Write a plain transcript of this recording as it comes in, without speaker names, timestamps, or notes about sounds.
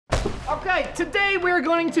Okay, today we're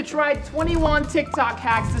going to try 21 TikTok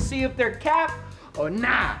hacks to see if they're cap or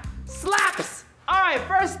nah. Slaps! Alright,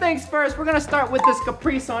 first things first, we're gonna start with this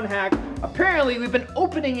Capri Sun hack. Apparently, we've been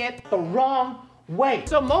opening it the wrong way.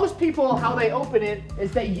 So most people, how they open it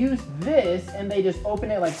is they use this and they just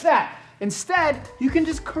open it like that. Instead, you can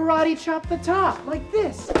just karate chop the top like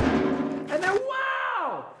this. And then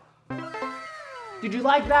wow! Did you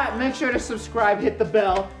like that? Make sure to subscribe, hit the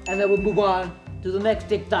bell, and then we'll move on to the next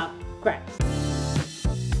TikTok cracks.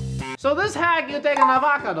 So this hack, you take an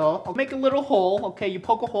avocado, make a little hole, okay? You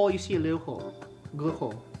poke a hole, you see a little hole. Good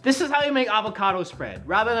hole. This is how you make avocado spread.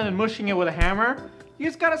 Rather than mushing it with a hammer, you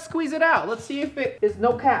just gotta squeeze it out. Let's see if it is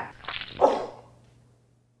no cap. Oh.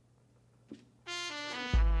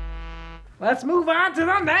 Let's move on to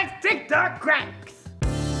the next TikTok cracks.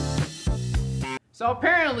 So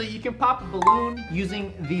apparently you can pop a balloon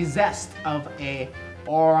using the zest of a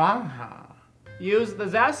oranga. Use the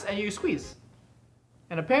zest and you squeeze.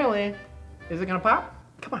 And apparently, is it gonna pop?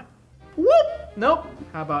 Come on. Whoop! Nope.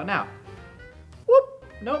 How about now? Whoop!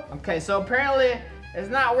 Nope. Okay, so apparently it's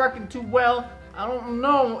not working too well. I don't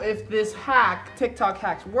know if this hack, TikTok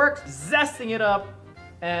hacks, works. Zesting it up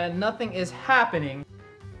and nothing is happening.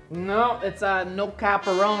 No, it's no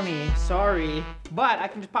caparoni, sorry. But I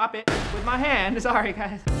can just pop it with my hand, sorry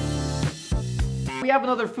guys. We have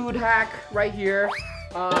another food hack right here.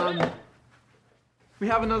 We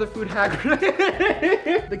have another food hack.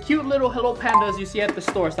 The cute little Hello Pandas you see at the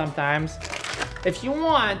store sometimes. If you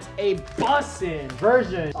want a bussin'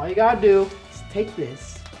 version, all you gotta do is take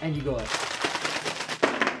this and you go like.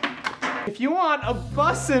 If you want a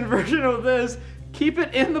bussin' version of this, keep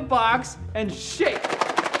it in the box and shake.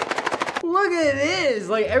 Look at this,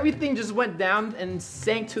 like everything just went down and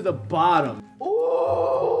sank to the bottom.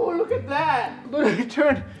 Oh, look at that. Look, it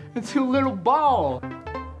turned into a little ball.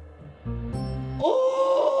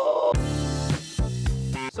 Oh!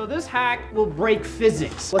 So this hack will break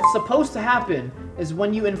physics. What's supposed to happen is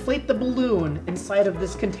when you inflate the balloon inside of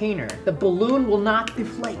this container, the balloon will not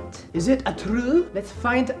deflate. Is it a true? Let's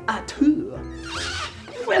find a true.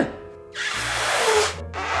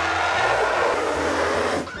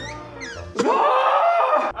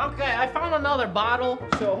 Okay, I found another bottle.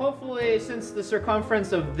 So hopefully, since the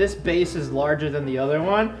circumference of this base is larger than the other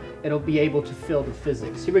one, it'll be able to fill the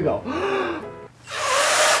physics. Here we go.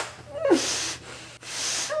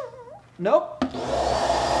 Nope.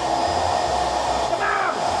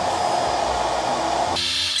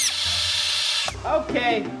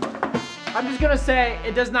 Okay, I'm just gonna say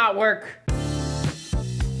it does not work.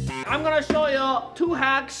 I'm gonna show you 2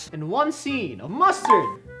 hacks in 1 scene of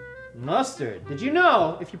mustard. Mustard. Did you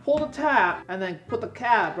know if you pull the tab and then put the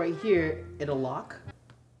cap right here, it'll lock?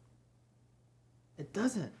 It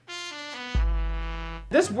doesn't.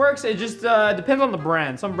 This works, it just depends on the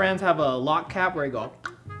brand. Some brands have a lock cap where you go,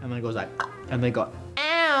 and then it goes like, and they go,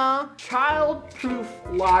 ow. Child-proof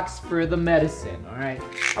locks for the medicine, all right?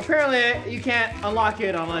 Apparently, you can't unlock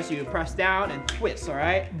it unless you press down and twist, all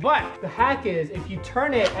right? But the hack is, if you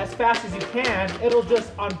turn it as fast as you can, it'll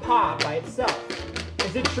just unpop by itself.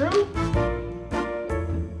 Is it true?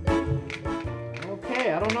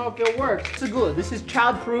 Okay, I don't know if it works. This is good. This is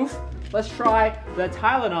child-proof. Let's try the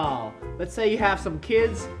Tylenol. Let's say you have some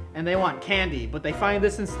kids and they want candy, but they find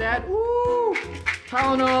this instead. Ooh,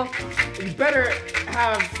 Tylenol. You better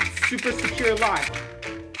have super secure lock.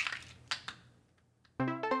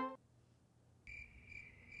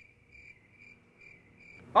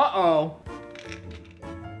 Uh-oh.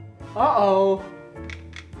 Uh-oh.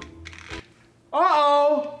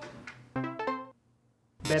 Uh-oh!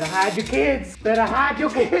 Better hide your kids. Better hide your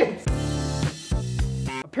kids.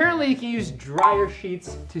 Apparently you can use dryer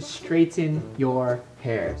sheets to straighten your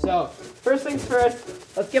hair. So, first things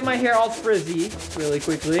first, let's get my hair all frizzy really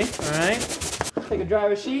quickly, all right? Take a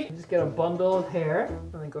dryer sheet, just get a bundle of hair,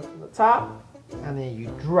 and then go from the top, and then you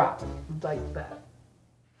drop, like that.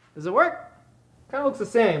 Does it work? Kind of looks the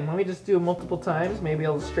same. Let me just do it multiple times. Maybe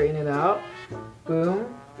I'll straighten it out.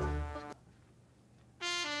 Boom.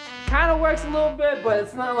 Kind of works a little bit, but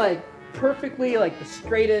it's not like perfectly like the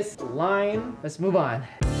straightest line. Let's move on.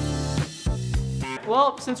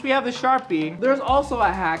 Well, since we have the Sharpie, there's also a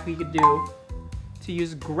hack we could do to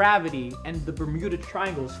use gravity and the Bermuda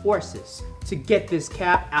Triangle's forces to get this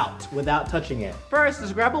cap out without touching it. First,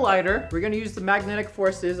 just grab a lighter. We're gonna use the magnetic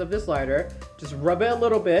forces of this lighter. Just rub it a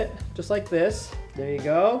little bit, just like this. There you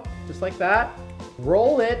go, just like that.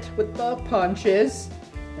 Roll it with the punches,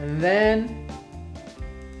 and then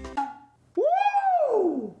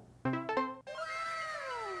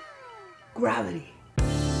gravity.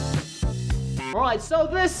 All right, so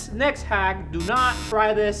this next hack, do not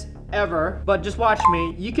try this ever, but just watch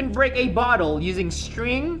me. You can break a bottle using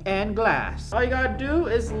string and glass. All you gotta do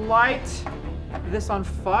is light this on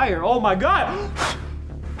fire. Oh my God!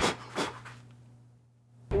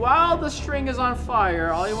 While the string is on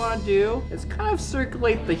fire, all you wanna do is kind of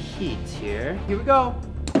circulate the heat here. Here we go.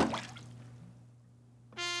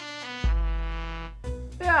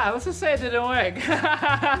 Yeah, let's just say it didn't work.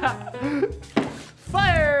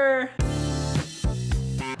 Fire!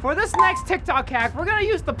 For this next TikTok hack, we're gonna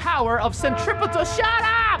use the power of centripetal, shut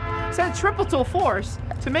up! Centripetal force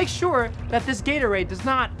to make sure that this Gatorade does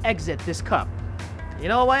not exit this cup. You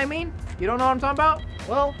know what I mean? You don't know what I'm talking about?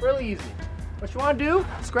 Well, really easy. What you wanna do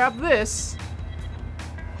is grab this,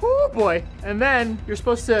 oh boy, and then you're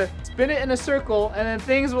supposed to spin it in a circle and then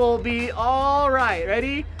things will be all right.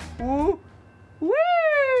 Ready? Woo! Whee!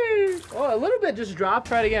 Oh, a little bit just dropped.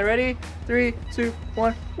 Try it again. Ready? 3, 2,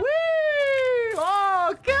 1. Whee! Oh,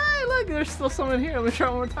 okay, look, there's still some in here. I'm gonna try it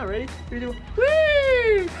one more time. Ready? 3, 2, 1.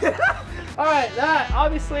 Whee! All right, that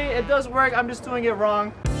obviously it does work. I'm just doing it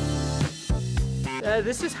wrong.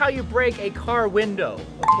 This is how you break a car window.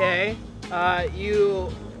 Okay?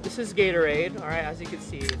 This is Gatorade. All right, as you can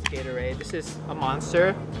see, it's Gatorade. This is a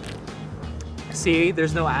Monster. See,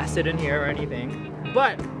 there's no acid in here or anything,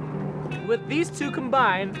 but with these two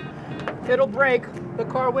combined, it'll break the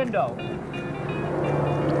car window.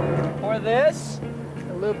 Or this,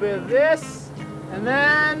 a little bit of this, and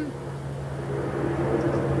then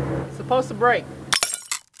it's supposed to break.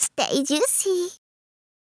 Stay juicy.